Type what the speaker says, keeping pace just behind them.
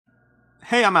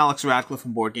Hey, I'm Alex Radcliffe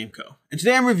from Board Game Co. And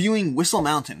today I'm reviewing Whistle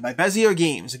Mountain by Bezier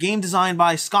Games, a game designed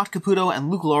by Scott Caputo and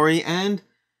Luke Laurie, and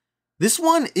this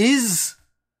one is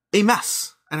a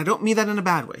mess. And I don't mean that in a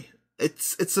bad way.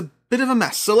 It's a bit of a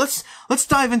mess. So let's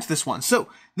dive into this one. So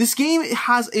this game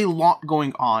has a lot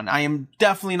going on. I am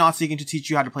definitely not seeking to teach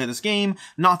you how to play this game.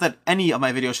 Not that any of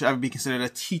my videos should ever be considered a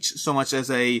teach so much as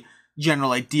a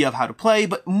general idea of how to play,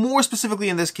 but more specifically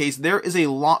in this case, there is a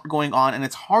lot going on and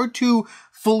it's hard to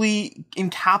fully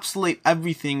encapsulate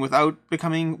everything without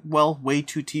becoming, well, way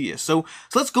too tedious. So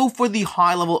let's go for the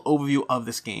high-level overview of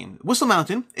this game. Whistle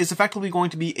Mountain is effectively going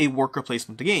to be a worker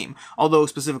placement game, although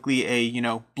specifically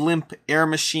a, blimp, air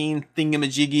machine,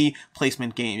 thingamajiggy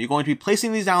placement game. You're going to be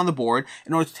placing these down on the board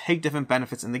in order to take different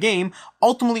benefits in the game,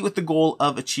 ultimately with the goal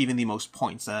of achieving the most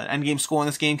points. Endgame score in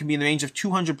this game can be in the range of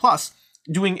 200 plus,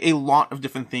 doing a lot of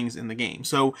different things in the game.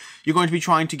 So you're going to be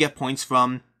trying to get points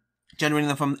from generating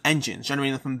them from engines,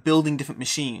 generating them from building different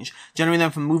machines, generating them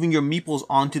from moving your meeples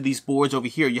onto these boards over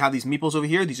here. You have these meeples over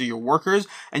here, these are your workers,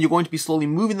 and you're going to be slowly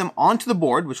moving them onto the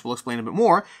board, which we'll explain a bit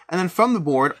more, and then from the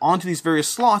board onto these various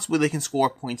slots where they can score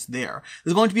points there.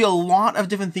 There's going to be a lot of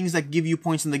different things that give you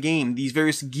points in the game. These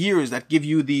various gears that give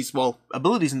you these,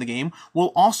 abilities in the game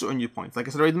will also earn you points. Like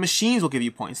I said already, the machines will give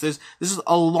you points. This is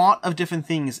a lot of different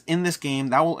things in this game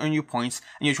that will earn you points,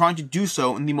 and you're trying to do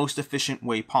so in the most efficient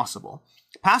way possible.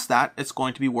 Past that, it's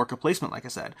going to be worker placement, like I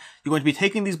said. You're going to be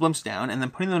taking these blimps down and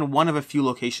then putting them in one of a few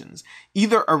locations.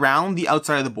 Either around the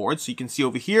outside of the board, so you can see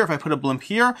over here, if I put a blimp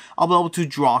here, I'll be able to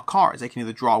draw cards. I can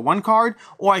either draw one card,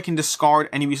 or I can discard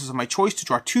any resource of my choice to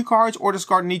draw two cards, or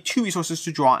discard any two resources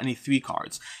to draw any three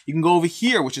cards. You can go over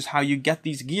here, which is how you get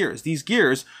these gears. These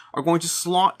gears are going to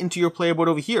slot into your player board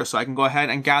over here, so I can go ahead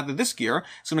and gather this gear.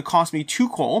 It's going to cost me 2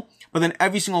 coal, but then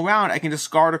every single round I can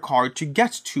discard a card to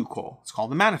get 2 coal. It's called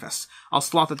the manifest. I'll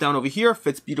slot that down over here,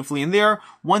 fits beautifully in there.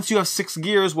 Once you have 6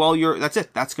 gears, well, that's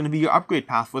it. That's going to be your upgrade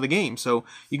path for the game. So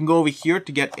you can go over here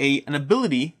to get an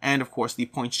ability, and of course the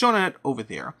points shown on it over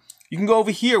there. You can go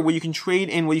over here where you can trade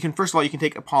in, first of all, you can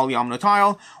take a Polyomino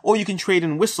tile, or you can trade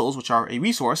in whistles, which are a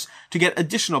resource, to get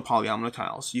additional Polyomino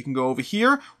tiles. You can go over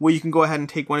here where you can go ahead and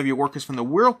take one of your workers from the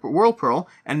Whirlpool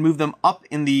and move them up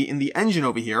in the engine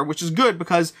over here, which is good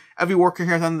because every worker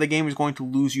here at the end of the game is going to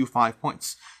lose you 5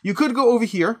 points. You could go over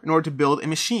here in order to build a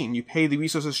machine. You pay the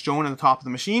resources shown on the top of the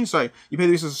machine. You pay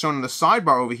the resources shown on the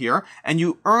sidebar over here, and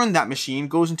you earn that machine,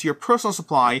 goes into your personal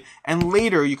supply, and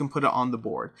later you can put it on the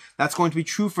board. That's going to be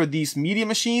true for these medium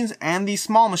machines and these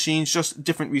small machines, just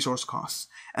different resource costs.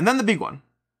 And then the big one,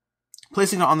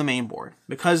 placing it on the main board,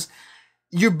 because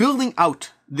you're building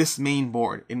out this main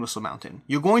board in Whistle Mountain.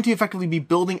 You're going to effectively be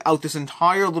building out this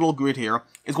entire little grid here.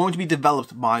 It's going to be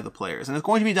developed by the players, and it's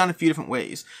going to be done a few different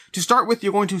ways. To start with,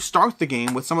 you're going to start the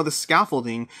game with some of the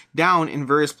scaffolding down in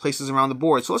various places around the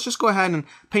board. So let's just go ahead and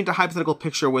paint a hypothetical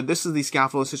picture where this is the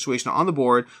scaffold situation on the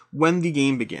board when the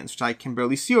game begins, which I can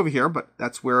barely see over here, but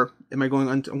that's where I'm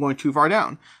going too far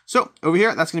down. So over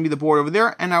here, that's going to be the board over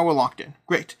there, and now we're locked in.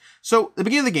 Great. So at the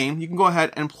beginning of the game, you can go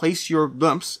ahead and place your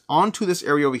blimps onto this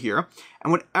area over here,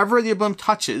 and whatever the blimp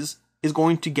touches is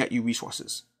going to get you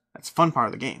resources. That's the fun part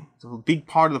of the game. So a big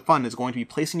part of the fun is going to be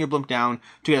placing your blimp down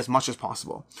to get as much as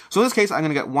possible. So in this case, I'm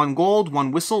going to get 1 gold,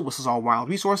 1 whistle, whistle's all wild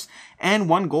resource, and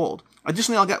 1 gold.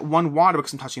 Additionally, I'll get 1 water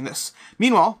because I'm touching this.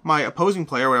 Meanwhile, my opposing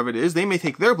player, whatever it is, they may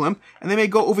take their blimp, and they may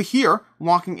go over here,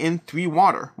 locking in 3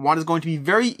 water. Water is going to be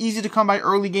very easy to come by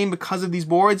early game because of these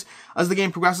boards. As the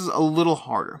game progresses, a little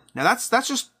harder. Now that's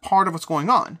just part of what's going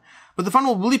on. But the fun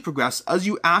will really progress as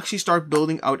you actually start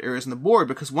building out areas on the board,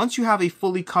 because once you have a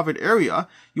fully covered area,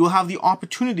 you will have the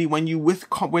opportunity when you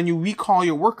recall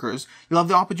your workers, you'll have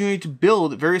the opportunity to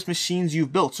build various machines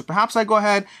you've built. So perhaps I go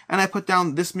ahead and I put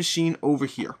down this machine over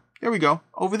here. There we go,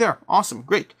 over there. Awesome,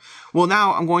 great. Well,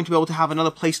 now I'm going to be able to have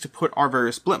another place to put our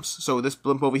various blimps. So this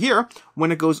blimp over here,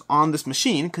 when it goes on this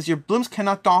machine, because your blimps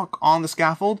cannot dock on the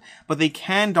scaffold, but they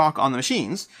can dock on the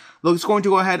machines, it's going to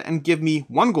go ahead and give me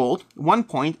 1 gold, 1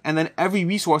 point, and then every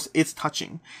resource it's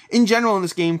touching. In general, in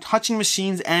this game, touching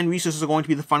machines and resources are going to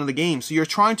be the fun of the game. So you're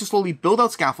trying to slowly build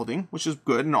out scaffolding, which is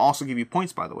good, and also give you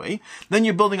points, by the way. Then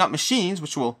you're building up machines,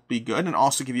 which will be good, and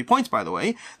also give you points, by the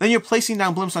way. Then you're placing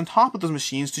down blimps on top of those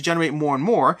machines to generate more and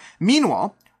more.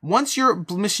 Meanwhile, once your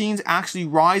machines actually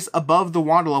rise above the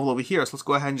water level over here, so let's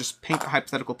go ahead and just paint a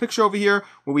hypothetical picture over here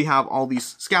where we have all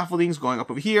these scaffoldings going up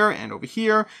over here and over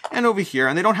here and over here,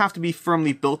 and they don't have to be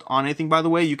firmly built on anything, by the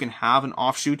way. You can have an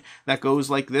offshoot that goes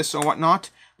like this or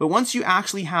whatnot, but once you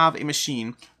actually have a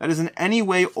machine that is in any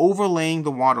way overlaying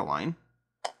the water line,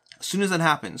 as soon as that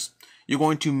happens, you're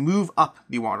going to move up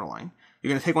the water line. You're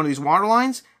going to take one of these water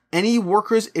lines, any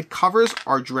workers it covers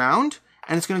are drowned,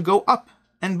 and it's going to go up,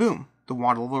 and boom. the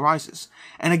water level rises.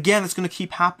 And again, it's going to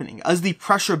keep happening. As the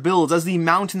pressure builds, as the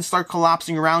mountains start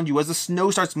collapsing around you, as the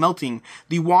snow starts melting,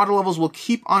 the water levels will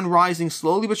keep on rising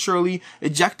slowly but surely,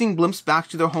 ejecting blimps back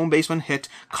to their home base when hit,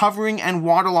 covering and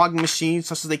waterlogging machines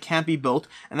such as they can't be built,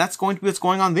 and that's going to be what's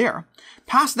going on there.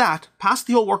 Past that, past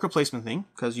the whole worker placement thing,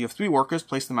 because you have 3 workers,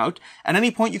 place them out, at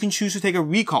any point you can choose to take a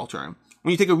recall turn.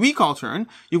 When you take a recall turn,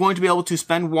 you're going to be able to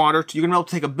spend water, you're going to be able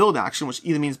to take a build action, which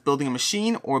either means building a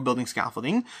machine or building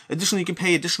scaffolding. Additionally, you can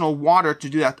pay additional water to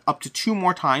do that up to 2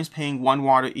 more times, paying 1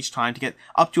 water each time to get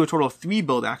up to a total of 3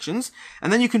 build actions.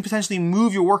 And then you can potentially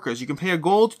move your workers. You can pay a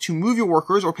gold to move your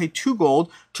workers or pay 2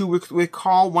 gold to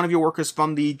recall one of your workers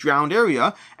from the drowned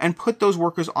area and put those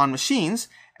workers on machines.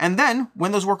 And then,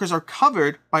 when those workers are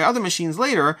covered by other machines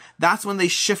later, that's when they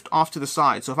shift off to the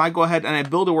side. So if I go ahead and I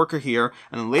build a worker here,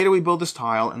 and then later we build this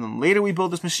tile, and then later we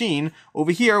build this machine, over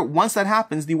here, once that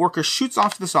happens, the worker shoots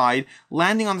off to the side,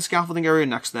 landing on the scaffolding area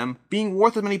next to them, being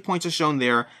worth as many points as shown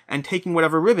there, and taking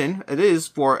whatever ribbon it is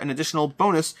for an additional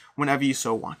bonus whenever you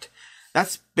so want.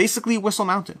 That's basically Whistle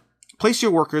Mountain. Place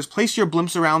your workers, place your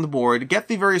blimps around the board, get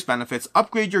the various benefits,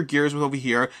 upgrade your gears with over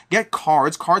here, get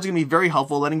cards. Cards are going to be very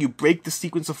helpful, letting you break the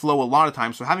sequence of flow a lot of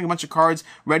times. So having a bunch of cards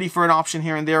ready for an option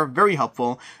here and there, very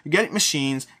helpful. Get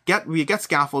machines, get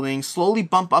scaffolding, slowly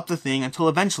bump up the thing until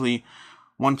eventually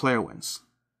one player wins.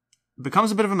 It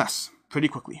becomes a bit of a mess pretty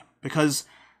quickly because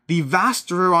the vast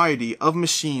variety of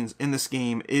machines in this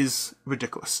game is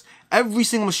ridiculous. Every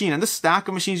single machine, and this stack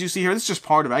of machines you see here, this is just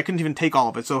part of it. I couldn't even take all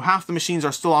of it, so half the machines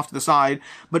are still off to the side,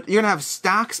 but you're going to have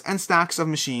stacks and stacks of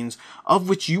machines, of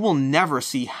which you will never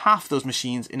see half those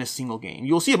machines in a single game.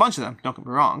 You'll see a bunch of them, don't get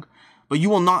me wrong, but you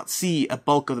will not see a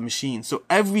bulk of the machines. So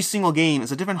every single game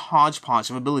is a different hodgepodge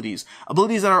of abilities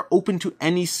that are open to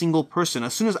any single person.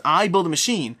 As soon as I build a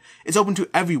machine, it's open to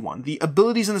everyone. The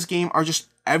abilities in this game are just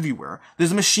everywhere.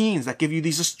 There's machines that give you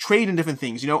these just trade in different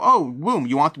things. You know, oh, boom,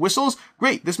 you want whistles?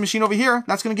 Great. This machine over here,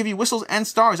 that's going to give you whistles and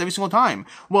stars every single time.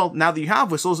 Well, now that you have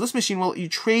whistles, this machine will let you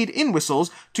trade in whistles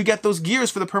to get those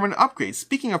gears for the permanent upgrades.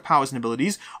 Speaking of powers and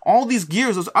abilities, all these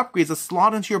gears, those upgrades that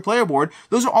slot into your player board,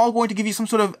 those are all going to give you some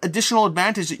sort of additional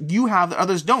advantage that you have that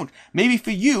others don't. Maybe for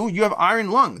you, you have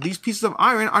iron lung. These pieces of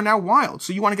iron are now wild,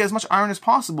 so you want to get as much iron as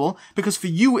possible because for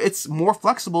you, it's more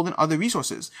flexible than other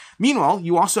resources. Meanwhile,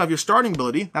 you also have your starting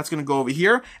ability. That's going to go over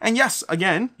here. And yes,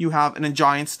 again, you have a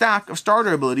giant stack of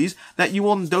starter abilities that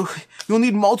you'll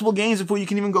need multiple games before you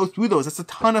can even go through those. That's a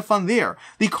ton of fun there.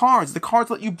 The cards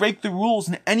let you break the rules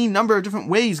in any number of different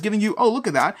ways, giving you, oh, look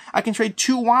at that. I can trade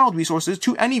 2 wild resources,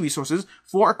 2 any resources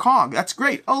for a cog. That's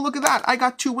great. Oh, look at that. I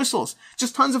got 2 whistles.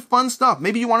 Just tons of fun stuff.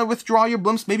 Maybe you want to withdraw your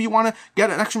blimps. Maybe you want to get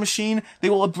an extra machine. They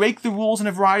will break the rules in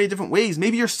a variety of different ways.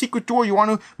 Maybe your secret door, you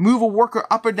want to move a worker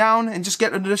up or down and just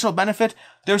get an additional benefit.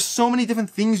 There's so many different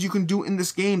things you can do in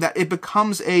this game that it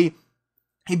becomes a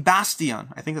bastion,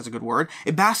 I think that's a good word,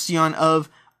 a bastion of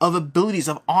abilities,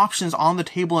 of options on the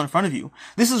table in front of you.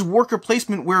 This is worker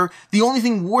placement where the only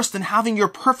thing worse than having your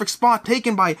perfect spot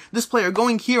taken by this player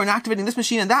going here and activating this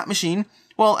machine and that machine,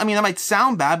 well, I mean, that might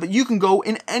sound bad, but you can go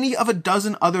in any of a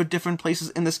dozen other different places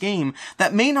in this game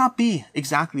that may not be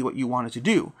exactly what you wanted to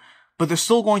do, but they're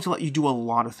still going to let you do a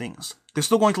lot of things. They're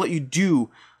still going to let you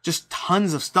do just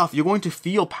tons of stuff. You're going to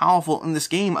feel powerful in this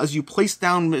game as you place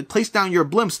down your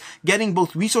blimps, getting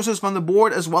both resources from the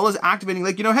board as well as activating,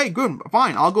 like, you know, hey, good,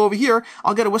 fine, I'll go over here,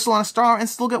 I'll get a whistle and a star and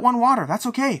still get 1 water. That's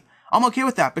okay. I'm okay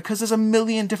with that because there's a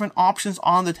million different options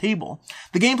on the table.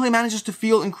 The gameplay manages to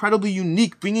feel incredibly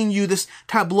unique, bringing you this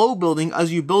tableau building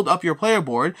as you build up your player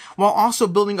board, while also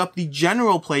building up the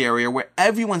general play area where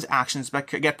everyone's actions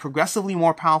get progressively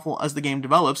more powerful as the game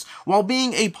develops, while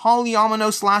being a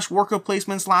polyomino / worker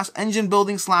placement / engine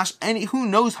building / any, who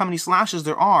knows how many slashes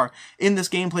there are in this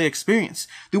gameplay experience.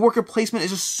 The worker placement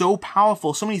is just so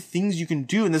powerful, so many things you can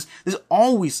do, and there's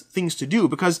always things to do,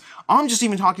 because I'm just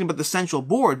even talking about the central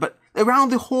board, but around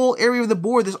the whole area of the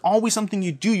board, there's always something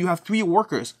you do. You have 3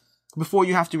 workers before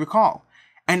you have to recall.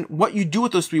 And what you do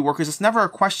with those 3 workers, it's never a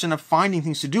question of finding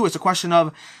things to do. It's a question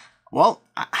of, well,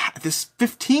 there's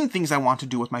 15 things I want to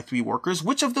do with my 3 workers.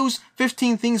 Which of those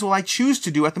 15 things will I choose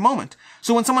to do at the moment?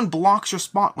 So when someone blocks your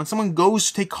spot, when someone goes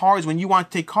to take cards, when you want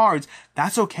to take cards,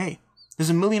 that's okay. There's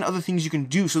a million other things you can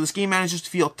do. So this game manages to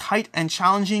feel tight and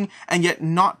challenging and yet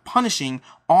not punishing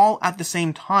all at the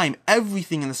same time.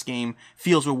 Everything in this game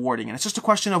feels rewarding, and it's just a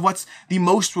question of what's the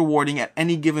most rewarding at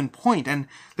any given point. And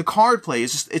the card play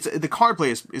is just, the card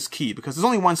play is key, because there's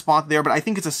only one spot there, but I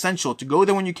think it's essential to go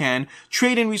there when you can,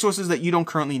 trade in resources that you don't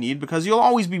currently need, because you'll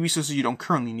always be resources you don't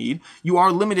currently need. You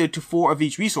are limited to 4 of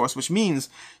each resource, which means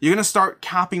you're going to start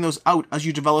capping those out as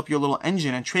you develop your little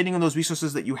engine and trading on those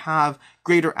resources that you have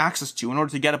greater access to in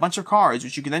order to get a bunch of cards,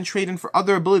 which you can then trade in for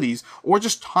other abilities or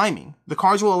just timing. The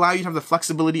cards will allow you to have the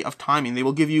flexibility of timing. They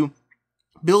will give you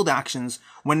build actions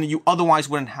when you otherwise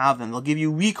wouldn't have them. They'll give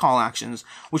you recall actions,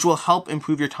 which will help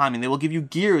improve your timing. They will give you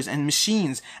gears and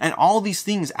machines and all these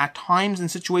things at times and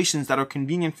situations that are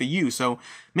convenient for you. So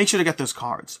make sure to get those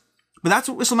cards. But that's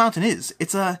what Whistle Mountain is.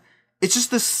 It's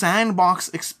just the sandbox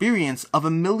experience of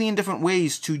a million different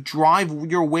ways to drive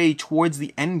your way towards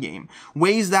the end game.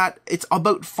 Ways that it's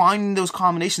about finding those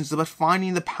combinations, it's about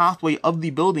finding the pathway of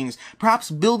the buildings, perhaps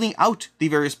building out the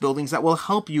various buildings that will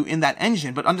help you in that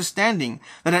engine, but understanding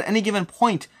that at any given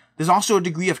point, there's also a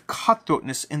degree of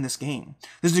cutthroatness in this game.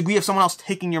 There's a degree of someone else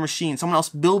taking your machine, someone else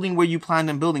building where you planned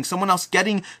on building, someone else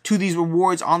getting to these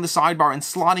rewards on the sidebar and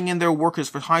slotting in their workers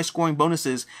for high scoring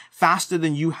bonuses faster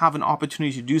than you have an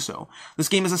opportunity to do so. This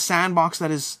game is a sandbox that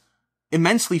is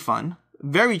immensely fun,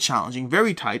 very challenging,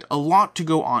 very tight, a lot to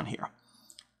go on here.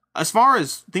 As far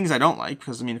as things I don't like,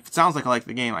 because I mean, if it sounds like I like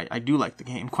the game, I do like the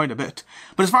game quite a bit.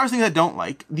 But as far as things I don't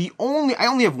like, I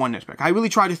only have one nitpick. I really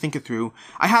try to think it through.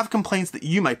 I have complaints that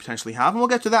you might potentially have, and we'll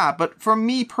get to that. But for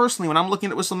me personally, when I'm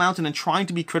looking at Whistle Mountain and trying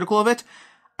to be critical of it,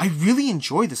 I really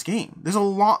enjoy this game. There's a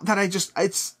lot that it's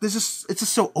just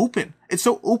so open. It's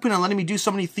so open and letting me do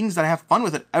so many things that I have fun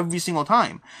with it every single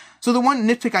time. So the one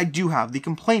nitpick I do have, the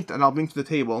complaint that I'll bring to the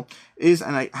table is,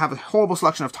 and I have a horrible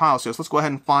selection of tiles here, so let's go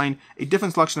ahead and find a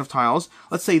different selection of tiles.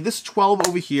 Let's say this 12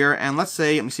 over here, and let's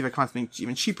say, let me see if I can find something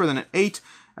even cheaper than an 8.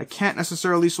 I can't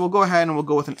necessarily, so we'll go ahead and we'll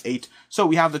go with an 8. So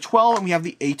we have the 12 and we have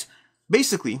the 8.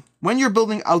 Basically, when you're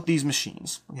building out these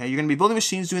machines, okay, you're going to be building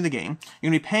machines during the game, you're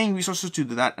going to be paying resources to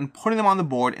do that and putting them on the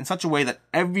board in such a way that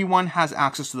everyone has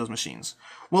access to those machines.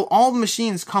 Well, all the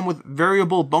machines come with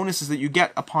variable bonuses that you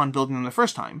get upon building them the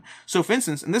first time. So for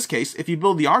instance, in this case, if you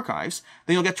build the archives,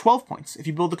 then you'll get 12 points. If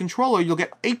you build the controller, you'll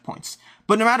get 8 points.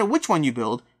 But no matter which one you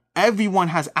build, everyone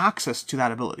has access to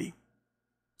that ability.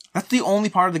 That's the only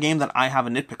part of the game that I have a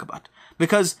nitpick about.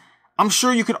 Because I'm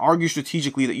sure you could argue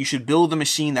strategically that you should build a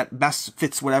machine that best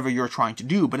fits whatever you're trying to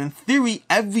do, but in theory,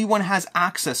 everyone has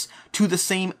access to the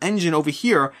same engine over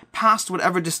here, past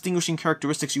whatever distinguishing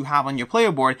characteristics you have on your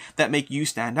player board that make you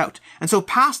stand out. And so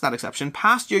past that exception,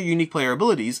 past your unique player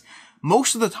abilities,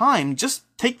 most of the time, just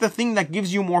take the thing that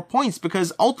gives you more points,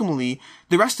 because ultimately,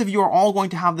 the rest of you are all going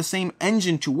to have the same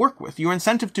engine to work with. Your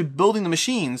incentive to building the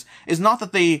machines is not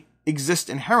that they exist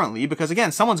inherently, because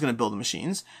again, someone's going to build the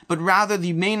machines, but rather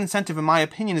the main incentive, in my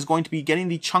opinion, is going to be getting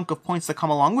the chunk of points that come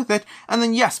along with it, and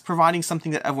then yes, providing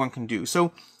something that everyone can do.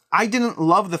 So I didn't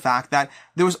love the fact that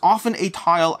there was often a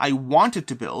tile I wanted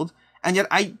to build, and yet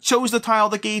I chose the tile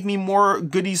that gave me more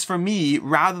goodies for me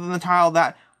rather than the tile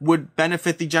that would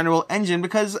benefit the general engine,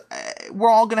 because we're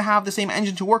all going to have the same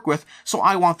engine to work with, so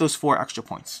I want those 4 extra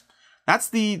points. That's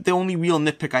the only real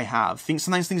nitpick I have.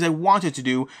 Sometimes things I wanted to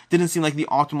do didn't seem like the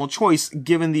optimal choice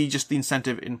given the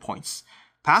incentive in points.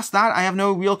 Past that, I have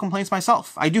no real complaints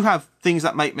myself. I do have things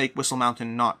that might make Whistle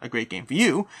Mountain not a great game for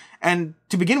you. And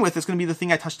to begin with, it's going to be the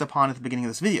thing I touched upon at the beginning of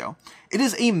this video. It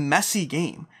is a messy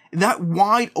game. That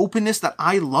wide openness that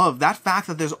I love, that fact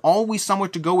that there's always somewhere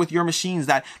to go with your machines,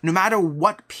 that no matter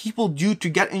what people do to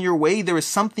get in your way, there is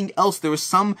something else, there is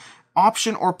some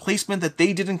option or placement that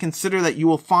they didn't consider that you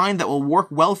will find that will work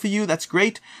well for you. That's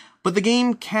great. But the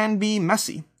game can be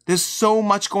messy. There's so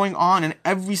much going on, and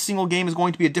every single game is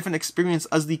going to be a different experience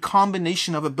as the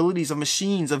combination of abilities, of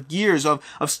machines, of gears, of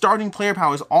starting player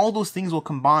powers, all those things will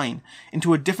combine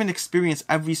into a different experience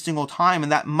every single time,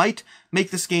 and that might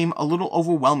make this game a little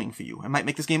overwhelming for you. It might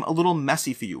make this game a little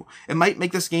messy for you. It might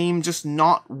make this game just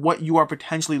not what you are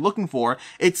potentially looking for.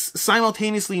 It's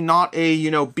simultaneously not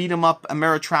a, beat 'em up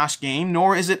Ameritrash game,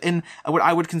 nor is it in what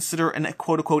I would consider an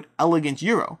quote-unquote elegant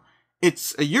Euro.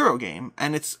 It's a Euro game,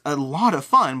 and it's a lot of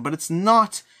fun, but it's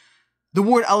not... The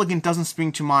word elegant doesn't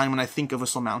spring to mind when I think of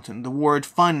Whistle Mountain. The word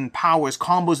fun, powers,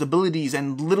 combos, abilities,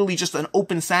 and literally just an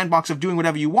open sandbox of doing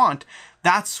whatever you want,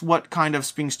 that's what kind of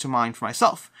springs to mind for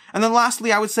myself. And then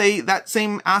lastly, I would say that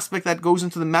same aspect that goes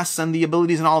into the mess and the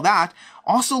abilities and all that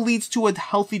also leads to a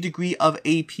healthy degree of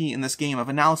AP in this game, of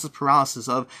analysis paralysis,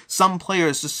 of some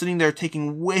players just sitting there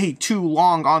taking way too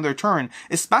long on their turn,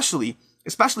 especially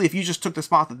if you just took the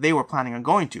spot that they were planning on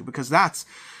going to, because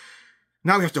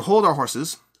now we have to hold our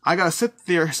horses. I gotta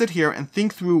sit here and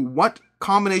think through what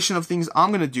combination of things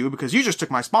I'm going to do because you just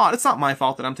took my spot. It's not my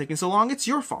fault that I'm taking so long. It's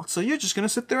your fault. So you're just going to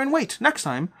sit there and wait. Next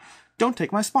time, don't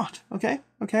take my spot. Okay?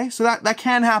 Okay? So that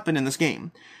can happen in this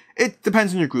game. It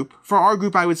depends on your group. For our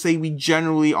group, I would say we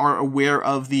generally are aware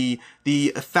of the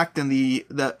effect and the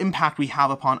impact we have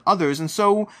upon others, and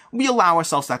so we allow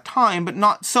ourselves that time, but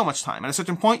not so much time. At a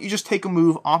certain point, you just take a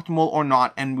move, optimal or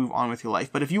not, and move on with your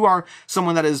life. But if you are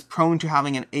someone that is prone to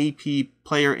having an AP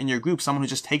player in your group, someone who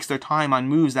just takes their time on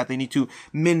moves that they need to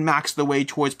min-max the way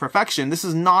towards perfection, this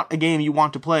is not a game you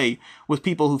want to play with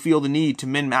people who feel the need to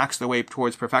min-max their way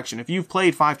towards perfection. If you've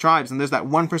played 5 tribes and there's that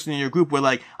one person in your group where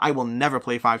like, I will never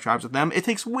play 5 tribes with them, it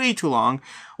takes way too long,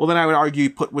 well then I would argue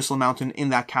put Whistle Mountain in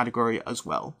that category as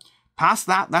well. Past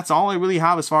that, that's all I really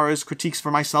have as far as critiques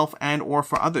for myself and or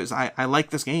for others. I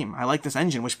like this game. I like this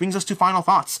engine, which brings us to final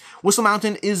thoughts. Whistle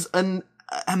Mountain is an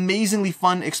amazingly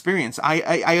fun experience. I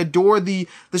adore the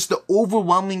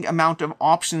overwhelming amount of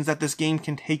options that this game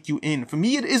can take you in. For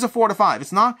me, it is a 4 out of 5.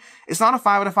 It's not a 5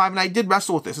 out of 5, and I did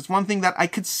wrestle with this. It's one thing that I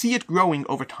could see it growing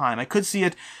over time. I could see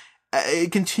it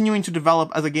continuing to develop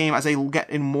as a game as I get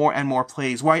in more and more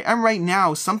plays. Where I am right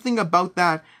now, something about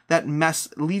that mess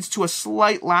leads to a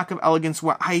slight lack of elegance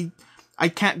where I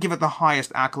can't give it the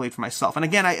highest accolade for myself. And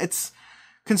again,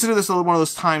 consider this one of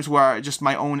those times where just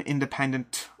my own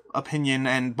independent opinion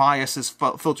and bias is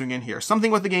filtering in here. Something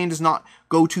with the game does not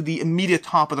go to the immediate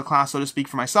top of the class, so to speak,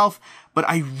 for myself, but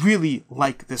I really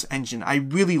like this engine. I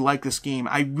really like this game.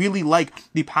 I really like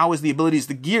the powers, the abilities,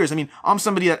 the gears. I mean, I'm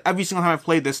somebody that every single time I've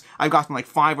played this, I've gotten like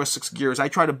 5 or 6 gears. I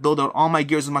try to build out all my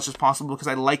gears as much as possible because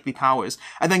I like the powers.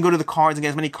 I then go to the cards and get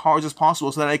as many cards as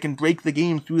possible so that I can break the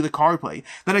game through the card play.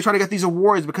 Then I try to get these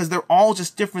awards because they're all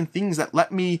just different things that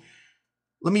let me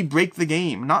break the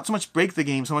game. Not so much break the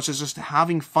game, so much as just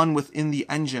having fun within the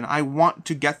engine. I want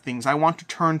to get things. I want to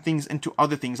turn things into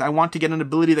other things. I want to get an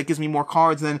ability that gives me more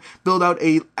cards, and then build out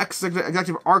a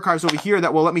executive archives over here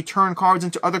that will let me turn cards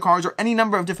into other cards, or any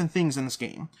number of different things in this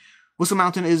game. Whistle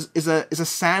Mountain is a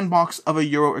sandbox of a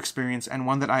Euro experience, and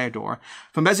one that I adore.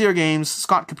 From Bezier Games,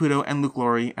 Scott Caputo, and Luke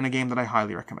Laurie, and a game that I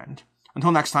highly recommend.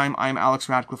 Until next time, I am Alex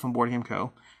Radcliffe from Board Game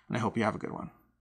Co., and I hope you have a good one.